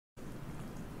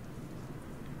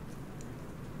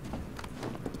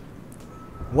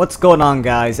What's going on,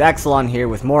 guys? Axelon here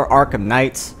with more Arkham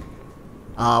Knights.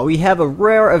 We have a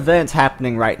rare event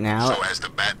happening right now. So has the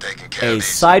Bat taken care a of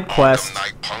side quest Arkham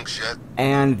Knight punks yet?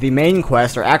 and the main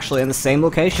quest are actually in the same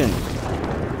location.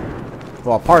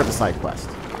 Well, part of the side quest.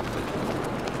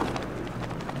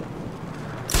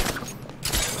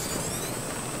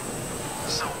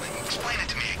 So, explain it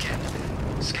to me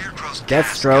again. Scarecrow's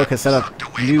Deathstroke has set up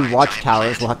new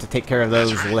watchtowers. We'll have to take care of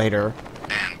those later.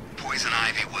 And Poison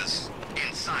Ivy was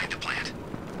inside the plant.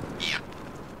 Yep.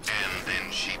 And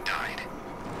then she died.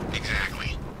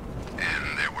 Exactly.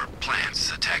 And there were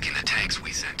plants attacking the tanks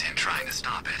we sent in trying to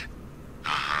stop it.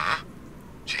 Uh-huh.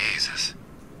 Jesus.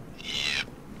 Yep.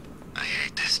 I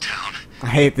hate this town. I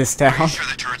hate this Are town. you sure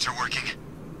the turrets are working?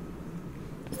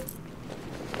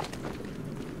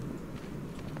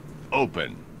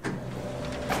 Open.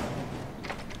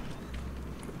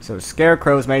 So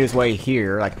Scarecrow's made his way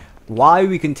here. Like, why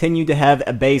we continue to have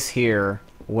a base here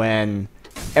when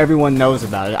everyone knows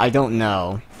about it, I don't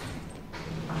know.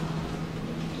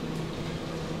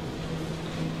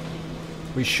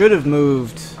 We should have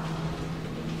moved.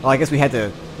 Well, I guess we had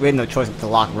no choice but to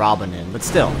lock Robin in, but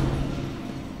still.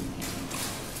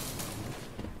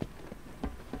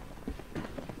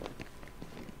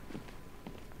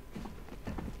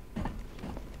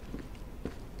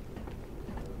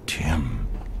 Tim.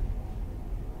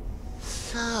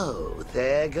 So,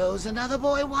 there goes another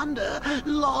boy wonder,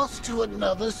 lost to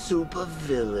another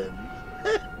supervillain.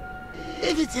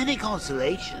 If it's any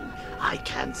consolation, I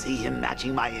can't see him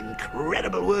matching my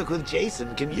incredible work with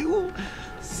Jason, can you?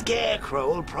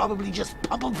 Scarecrow will probably just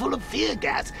pump him full of fear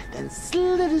gas, then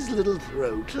slit his little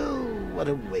throat. Oh, what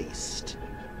a waste.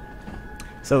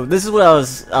 So this is what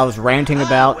I was ranting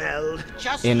about Well,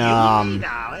 just in you and me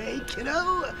now, eh,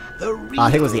 kiddo? The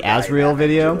I think it was the real Azrael dynamic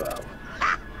video. duo.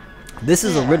 This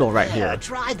is a riddle right Yeah, here.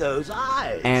 try those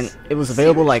eyes. And it was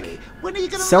available like Seriously, when are you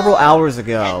gonna several learn? hours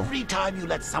ago. Every time you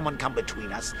let someone come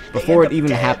between us, Before they it end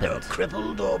even up dead happened. or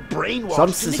crippled or brainwashed. So I'm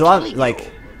into so I'm killing like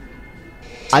you.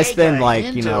 I Take spend a like,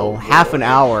 hint, you know, old half an boy.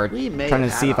 hour We may trying to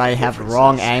have see if our I have the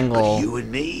wrong differences, but angle you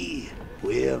and me,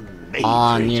 we're made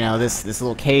on, for you each know, other. this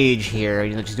little cage here,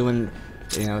 you know, just doing,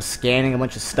 you know, scanning a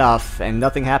bunch of stuff and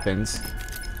nothing happens.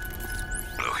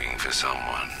 Looking for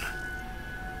someone.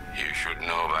 You should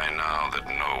know by now that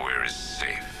nowhere is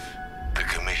safe. The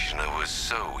Commissioner was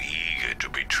so eager to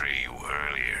betray you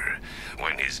earlier,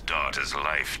 when his daughter's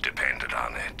life depended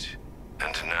on it.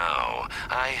 And now,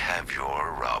 I have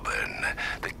your Robin,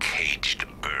 the caged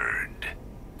bird.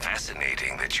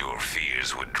 Fascinating that your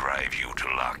fears would drive you to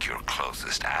lock your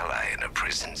closest ally in a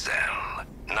prison cell.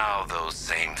 Now those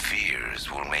same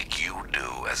fears will make you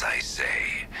do as I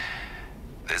say.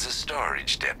 There's a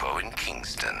storage depot in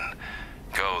Kingston.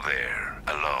 Go there,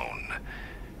 alone.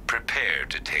 Prepare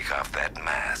to take off that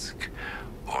mask,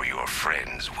 or your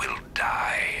friends will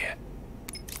die.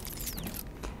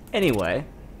 Anyway,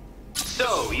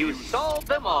 So, you solved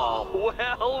them all.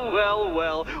 Well, well,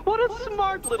 well. What a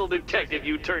smart little detective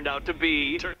you turned out to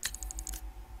be.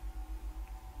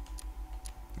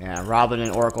 yeah, Robin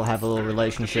and Oracle have a little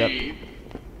relationship.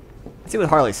 Let's see what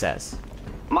Harley says.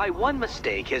 My one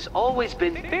mistake has always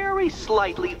been very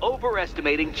slightly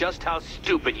overestimating just how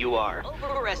stupid you are.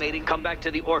 Overestimating. Come back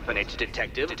to the orphanage,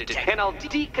 detective, and I'll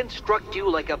deconstruct you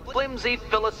like a flimsy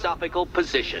philosophical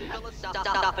position.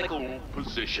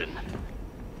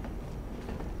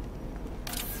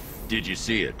 Did you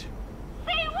see it?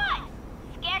 See what?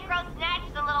 Scarecrow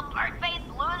snatched the little bird-faced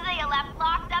loser you left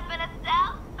locked up in a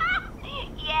cell?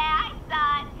 Yeah, I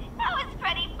saw it. That was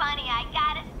pretty funny, I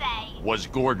gotta say. Was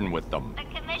Gordon with them? The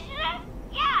Commissioner?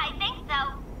 Yeah, I think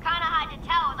so. Kinda hard to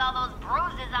tell with all those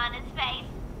bruises on his face.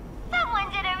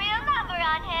 Someone did a real number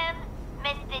on him.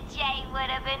 Mr. J would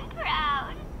have been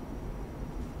proud.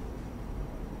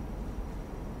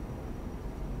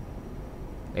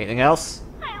 Anything else?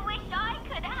 I wish I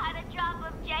could have had a drop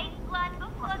of J's blood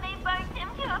before they burnt him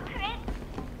to a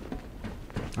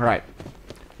crisp. Alright.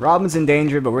 Robin's in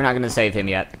danger, but we're not gonna save him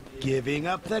yet. Giving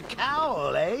up the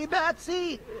cowl, eh,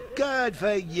 Batsy? Good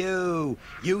for you.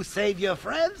 You save your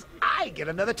friends, I get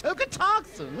another token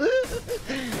toxin.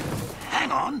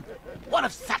 Hang on. What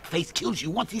if Satface kills you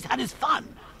once he's had his fun?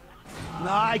 No,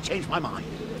 I changed my mind.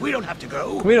 We don't have to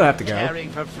go. We don't have to go. Caring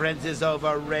for friends is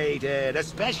overrated,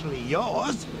 especially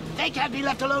yours. They can't be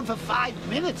left alone for 5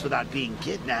 minutes without being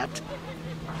kidnapped.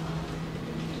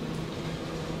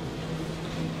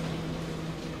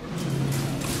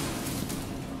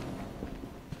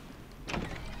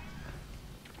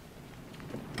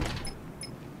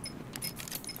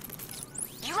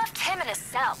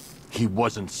 He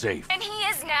wasn't safe. And he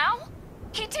is now?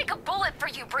 He'd take a bullet for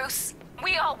you, Bruce.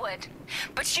 We all would.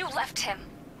 But you left him.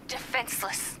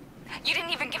 defenseless. You didn't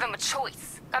even give him a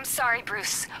choice. I'm sorry,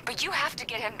 Bruce, but you have to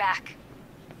get him back.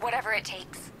 Whatever it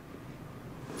takes.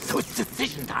 So it's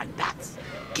decision time, Bats.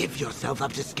 Give yourself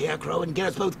up to Scarecrow and get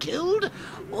us both killed?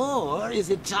 Or is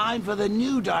it time for the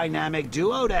new dynamic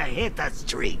duo to hit the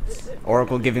streets?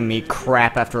 Oracle giving me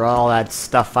crap after all that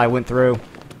stuff I went through.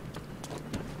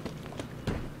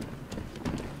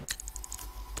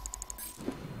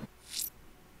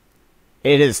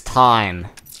 It is time.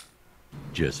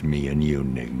 Just me and you,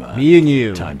 Nigma. Me and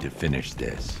you. Time to finish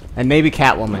this. And maybe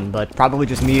Catwoman, but probably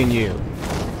just me and you.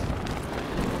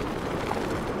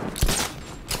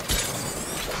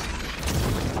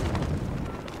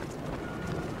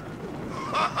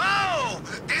 Oh,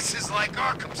 this is like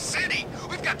Arkham City.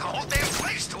 We've got the whole damn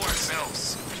place to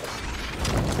ourselves.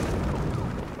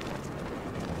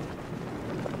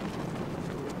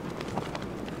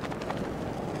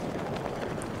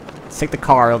 Let's take the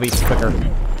car, it'll be quicker.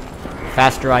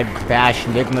 Faster I bash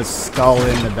Nigma's skull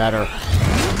in, the better.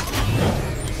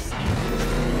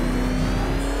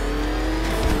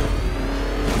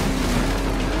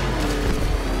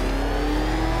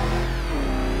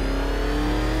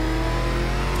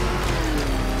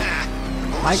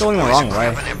 Am I going the wrong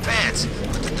way? Their pants,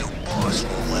 but the new boss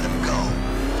won't let them go.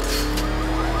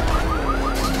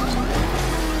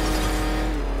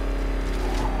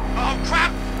 Oh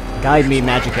crap! Guide me,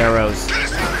 magic arrows. Get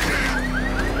us out of here!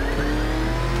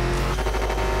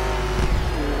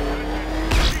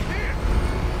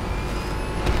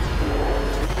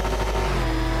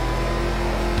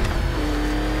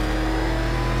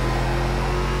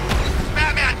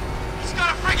 Batman! He's got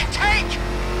a freaking tank!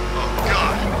 Oh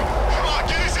god! Come on,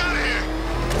 get us out of here!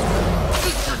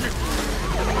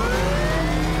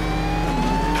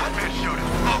 Batman showed him.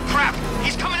 Oh crap!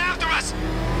 He's coming after us!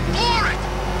 Floor it!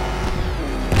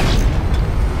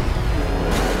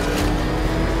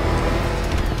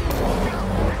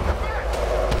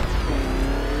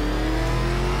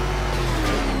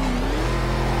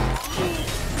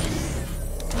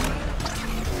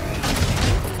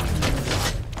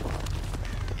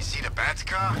 You see the Bats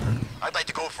car? I'd like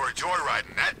to go for a joyride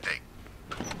in that thing.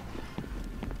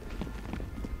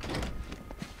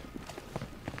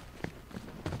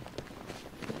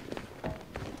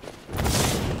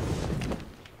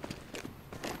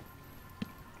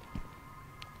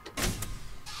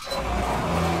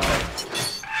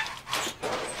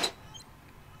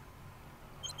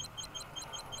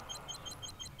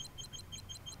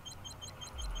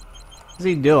 What's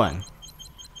he doing?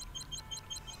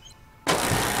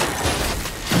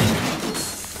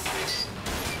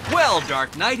 Well,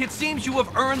 Dark Knight, it seems you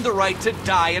have earned the right to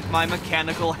die at my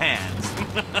mechanical hands.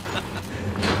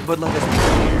 But let us be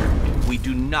clear, we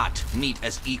do not meet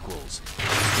as equals.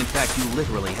 In fact, you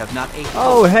literally have not a...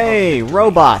 Oh, hey,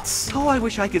 robots! Oh, I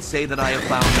wish I could say that I have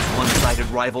found this one-sided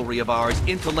rivalry of ours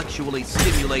intellectually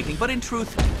stimulating, but in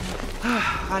truth,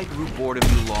 I grew bored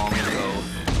of you long ago.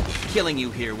 Killing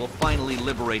you here will finally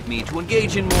liberate me to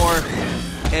engage in more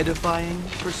edifying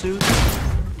pursuits.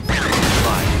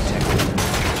 Fine,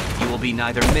 detective. You will be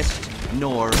neither missed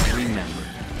nor remembered.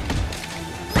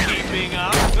 Keeping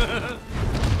up?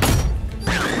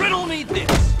 Riddle me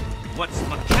this. What's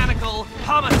mechanical,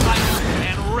 homicidal,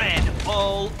 and red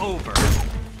all over?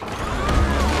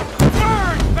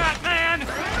 Burn, Batman!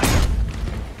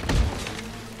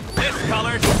 This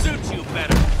color suits you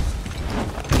better.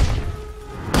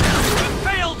 You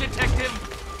failed, detective.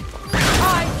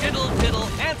 I, Diddle,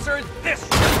 answer this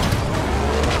riddle.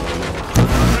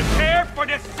 Prepare for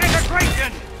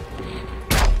disintegration!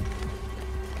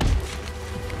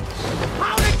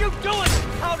 How did you do it?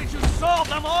 How did you solve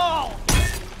them all?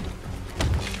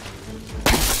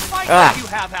 Why don't you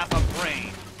have half a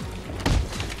brain?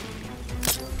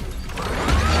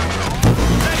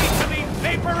 Ready to be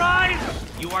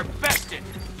vaporized? You are bested.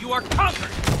 You are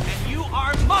conquered. And you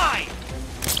are mine.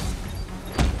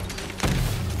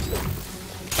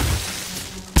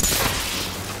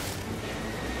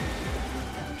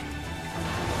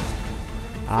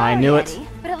 I knew it. Eddie,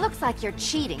 but it looks like you're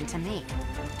cheating to me.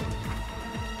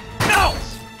 No!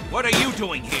 What are you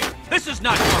doing here? This is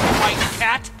not your fight,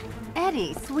 cat!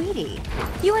 Eddie, sweetie,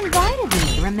 you invited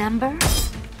me, remember?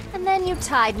 And then you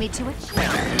tied me to a chair.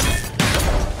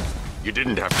 You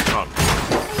didn't have to come.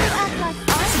 And you act like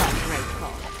I'm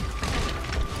ungrateful.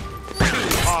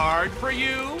 Too hard for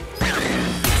you?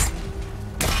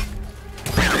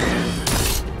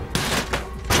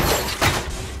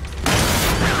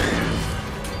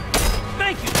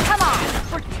 Thank you, come on,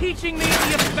 for teaching me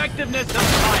the effectiveness of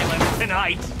violence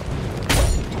tonight.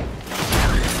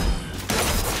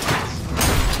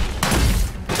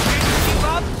 Keep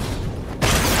up?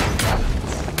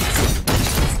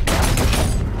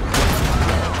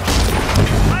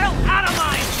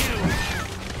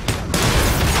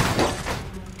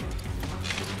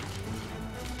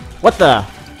 What the?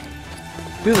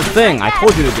 Do the thing I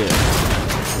told you to do.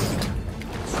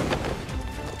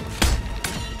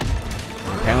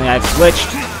 Apparently I've switched.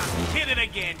 Hit it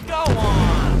again. Go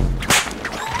on.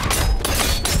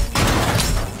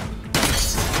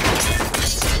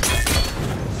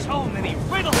 So many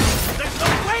riddles. There's no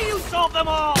way you solve them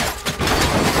all.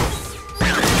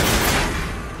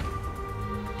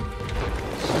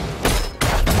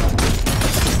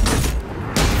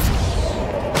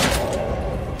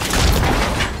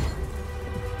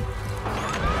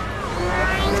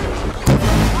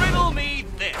 Riddle me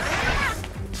this.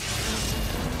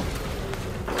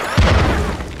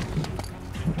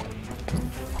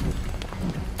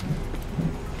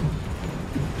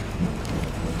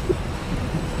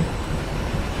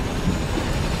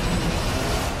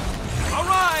 All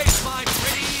right, my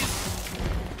pretties.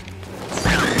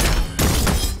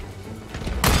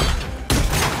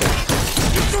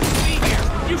 You shouldn't be here.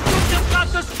 You should have got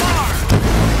this far.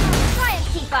 Try and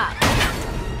keep up.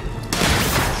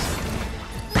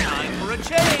 Time for a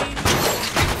change.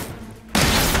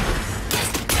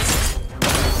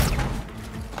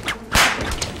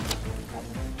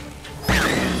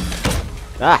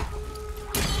 Ah.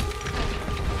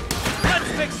 Let's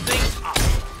fix things up.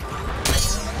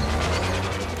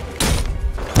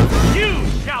 You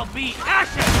shall be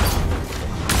ashes.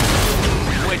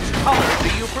 Which color do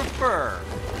you prefer?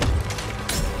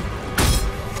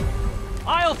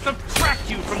 I'll subtract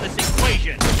you from this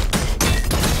equation.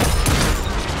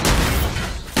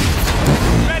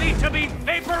 Ready to be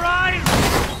vaporized?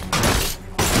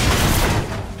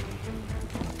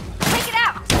 Take it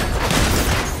out.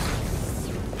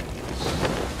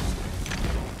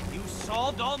 You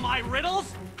solved all my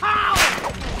riddles? How?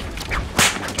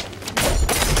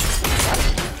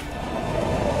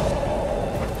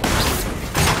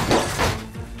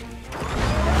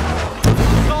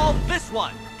 Solve this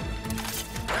one.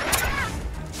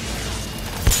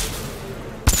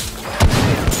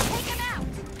 Take him out.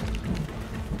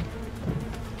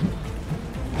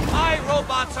 My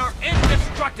robots are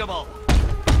indestructible.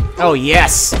 Oh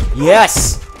yes,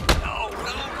 yes. No, no,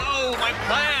 no! My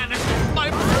plan! My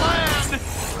plan!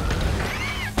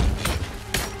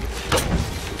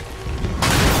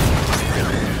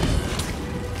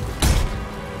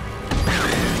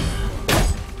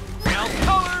 Now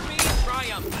color me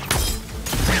triumphant!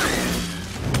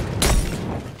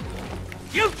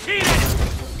 You cheated!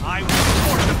 I was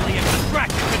forcibly and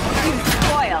distracted.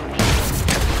 Spoil me.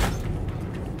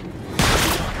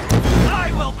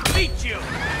 I will beat you!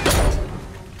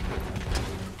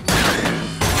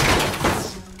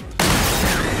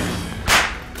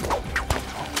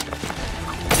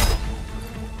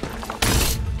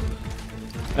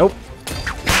 Nope.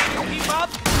 Keep up!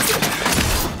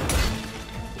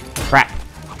 Crap.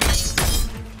 This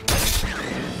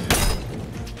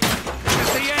is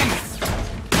the end!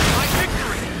 My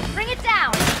victory! Bring it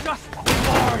down. Just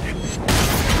hard!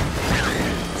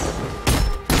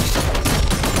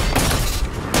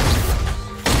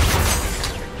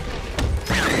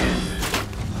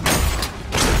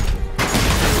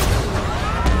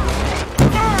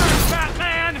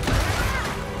 Batman!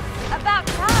 About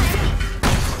time.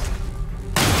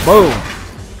 Boom.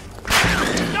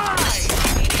 Die!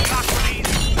 Mediocrities!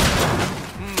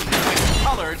 Which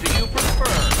color do you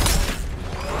prefer?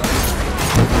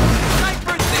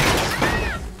 Sniper this!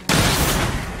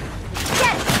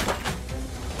 Get it.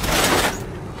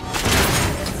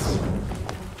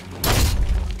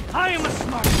 I am the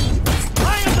smartest! I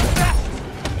am the best!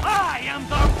 I am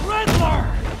the Riddler!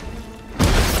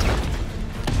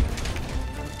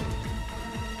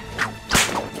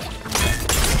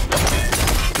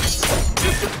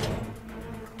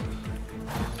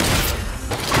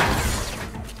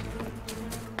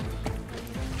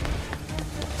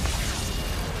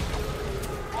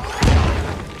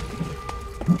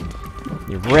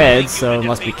 You're red, so it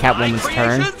must be Catwoman's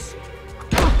turn. Creations?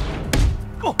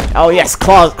 Oh yes,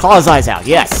 Claw's eyes out.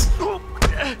 Yes.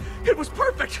 It was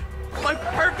perfect! My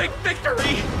perfect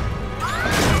victory!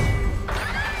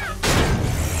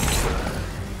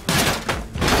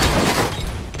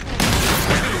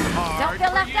 Don't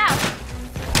feel left out.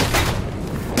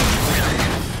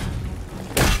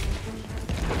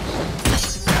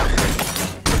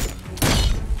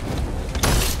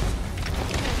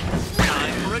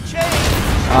 Time for a change!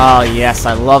 Oh yes,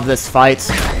 I love this fight.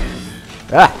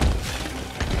 Ah.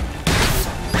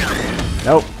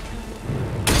 Nope.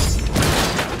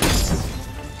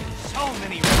 So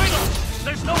many riddles!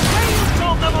 There's no way you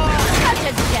solve them all! Such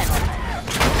a gentleman.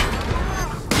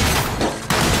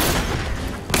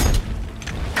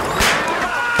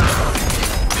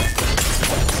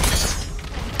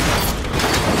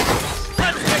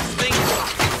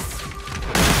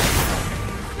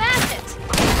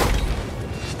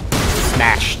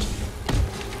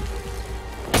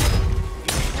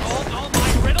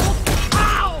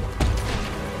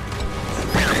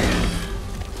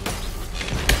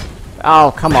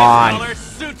 Oh, come on. Color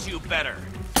suits you better.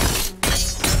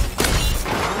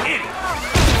 Idiot.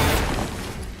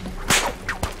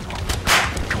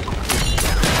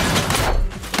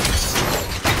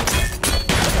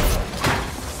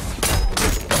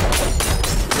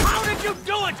 How did you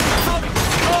do it? How did you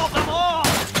control them all?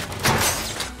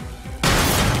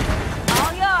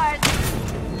 All yours.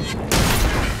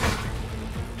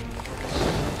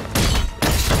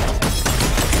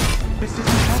 This isn't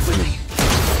happening.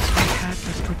 I had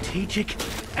the strategic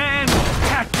and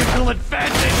tactical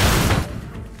advantage.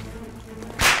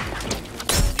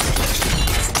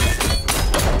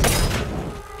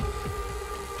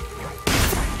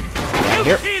 You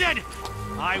Here. cheated!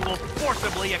 I will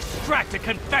forcibly extract a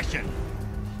confession.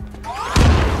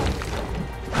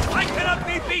 I cannot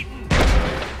be beaten.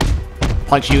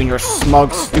 Punch you in your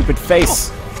smug, stupid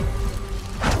face.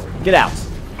 Get out.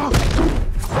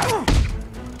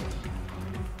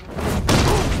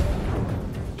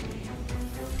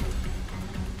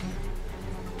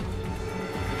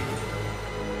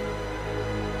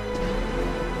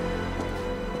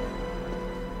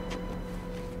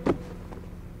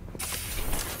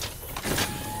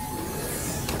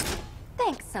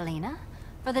 Thanks, Selena,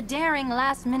 for the daring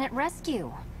last-minute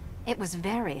rescue. It was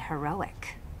very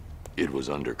heroic. It was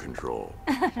under control.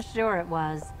 Sure it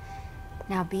was.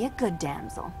 Now be a good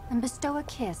damsel and bestow a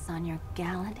kiss on your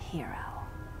gallant hero.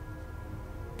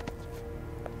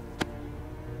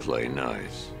 Play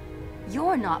nice.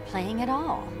 You're not playing at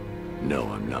all. No,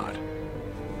 I'm not.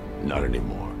 Not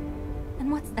anymore. And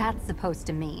what's that supposed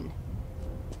to mean?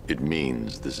 It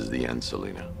means this is the end,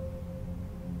 Selena.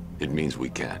 It means we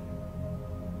can't.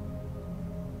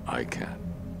 I can't.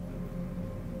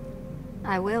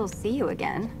 I will see you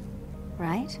again,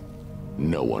 right?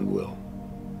 No one will.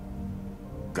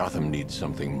 Gotham needs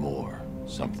something more,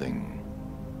 something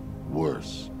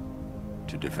worse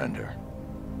to defend her.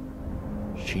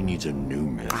 She needs a new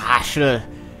myth. I should have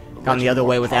gone the other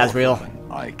way with Azrael.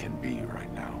 I can be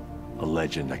right now. A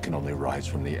legend that can only rise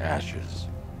from the ashes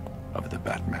of the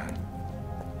Batman.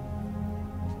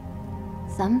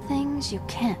 Some things you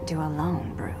can't do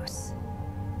alone, Bruce.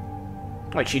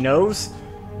 Wait, she knows?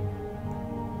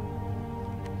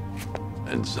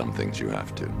 And some things you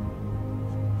have to.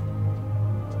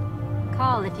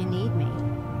 Call if you need me.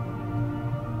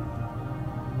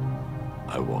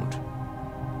 I won't.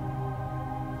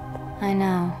 I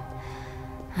know.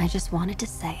 I just wanted to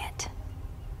say it.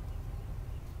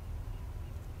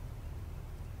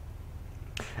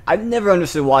 I've never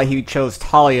understood why he chose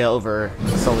Talia over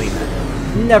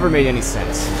Selena. Never made any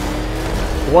sense.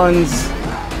 One's...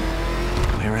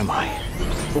 Where am I?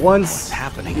 One's... What's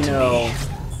happening you to know, me?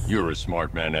 You're a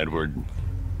smart man, Edward.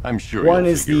 I'm sure one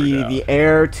you'll is figure it out. the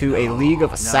heir to a league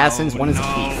of assassins, one is a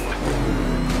thief.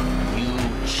 You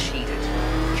cheated.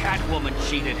 Catwoman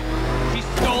cheated. She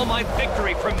stole my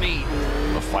victory from me.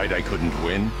 A fight I couldn't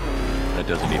win? That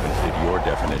doesn't even fit your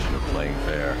definition of playing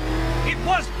fair. It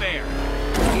was fair.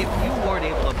 If you weren't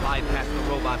able to bypass the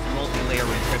robot's multi-layer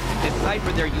encryption,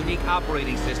 decipher their unique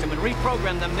operating system, and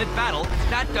reprogram them mid-battle,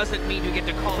 that doesn't mean you get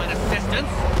to call in assistance.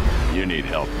 You need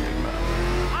help, Enigma.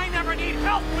 I never need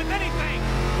help with anything.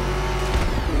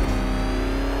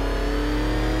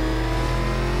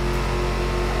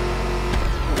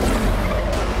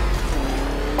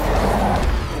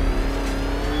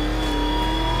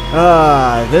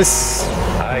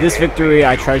 This victory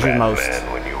I treasure most.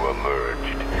 When you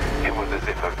emerged, it was as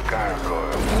if a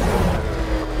gargoyle.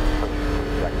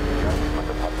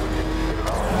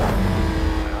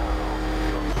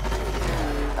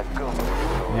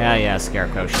 Yeah,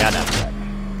 Scarecrow, shut up.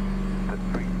 The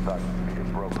street starts to be a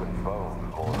broken bone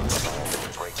more than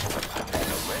the break and the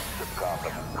rest of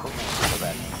Gotham clings to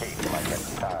that tape like a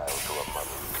child to a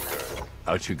mother's skirt.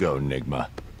 Out you go, Enigma.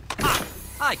 Ha!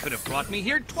 I could have brought me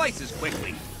here twice as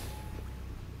quickly.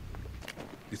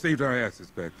 You saved our asses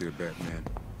back there, Batman.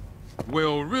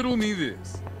 Well, riddle me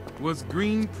this. Was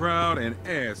Green proud and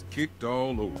ass kicked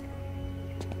all over?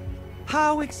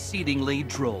 How exceedingly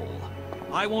droll.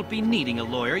 I won't be needing a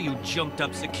lawyer, you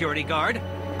jumped-up security guard.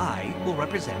 I will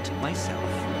represent myself.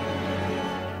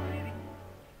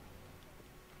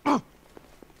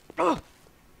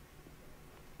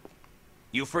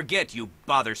 You forget, you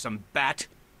bothersome bat.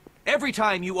 Every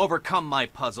time you overcome my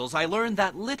puzzles, I learn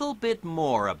that little bit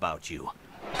more about you.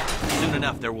 Soon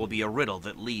enough, there will be a riddle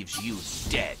that leaves you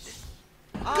dead.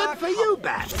 Good for you,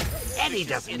 Bat. Eddie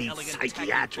doesn't need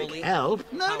psychiatric help.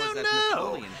 No.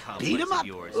 Beat him up,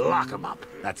 lock him up.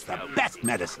 That's the best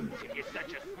medicine. You're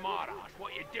such a smart-ass.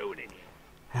 What you doing in here?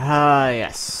 Ah,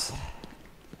 yes.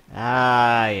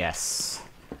 Ah, yes.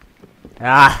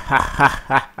 Ah, ha, ha,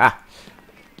 ha, ha.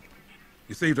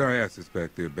 You saved our asses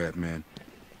back there, Batman.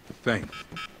 Thanks.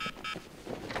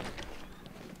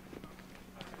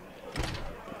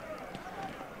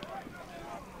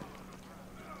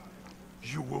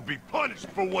 You will be punished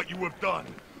for what you have done,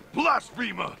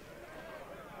 blasphemer!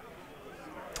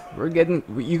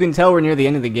 You can tell we're near the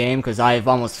end of the game because I've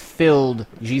almost filled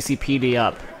GCPD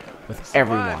up with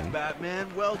everyone. Batman,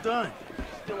 well done.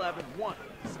 Still haven't won.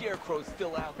 Scarecrow's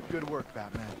still out. Good work,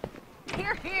 Batman.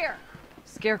 Here, here!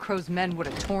 Scarecrow's men would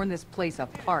have torn this place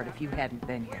apart if you hadn't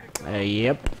been here.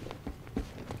 Yep.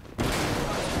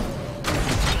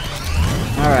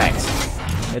 Alright.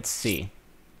 Let's see.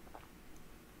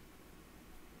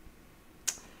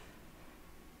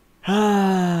 So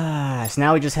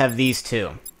now we just have these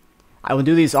two. I will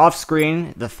do these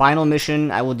off-screen. The final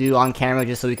mission I will do on camera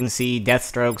just so we can see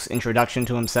Deathstroke's introduction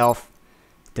to himself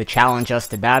to challenge us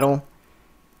to battle.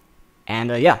 And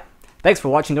yeah, thanks for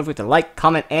watching. Don't forget to like,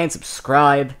 comment, and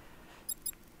subscribe.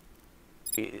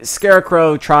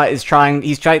 Scarecrow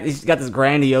he's got this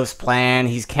grandiose plan.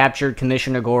 He's captured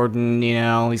Commissioner Gordon, you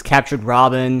know, he's captured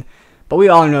Robin. But we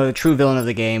all know the true villain of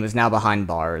the game is now behind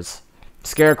bars.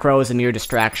 Scarecrow is a mere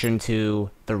distraction to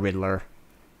the Riddler.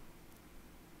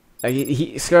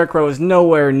 Scarecrow is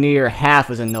nowhere near half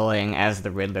as annoying as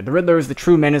the Riddler. The Riddler is the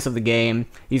true menace of the game.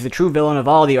 He's the true villain of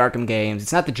all the Arkham games.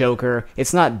 It's not the Joker.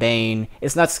 It's not Bane.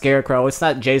 It's not Scarecrow. It's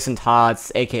not Jason Todd,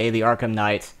 aka the Arkham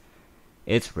Knight.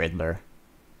 It's Riddler.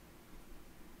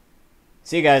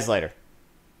 See you guys later.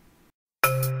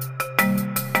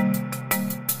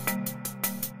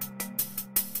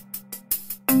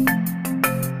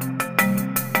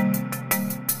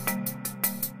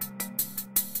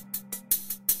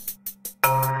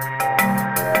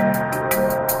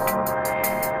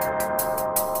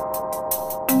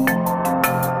 You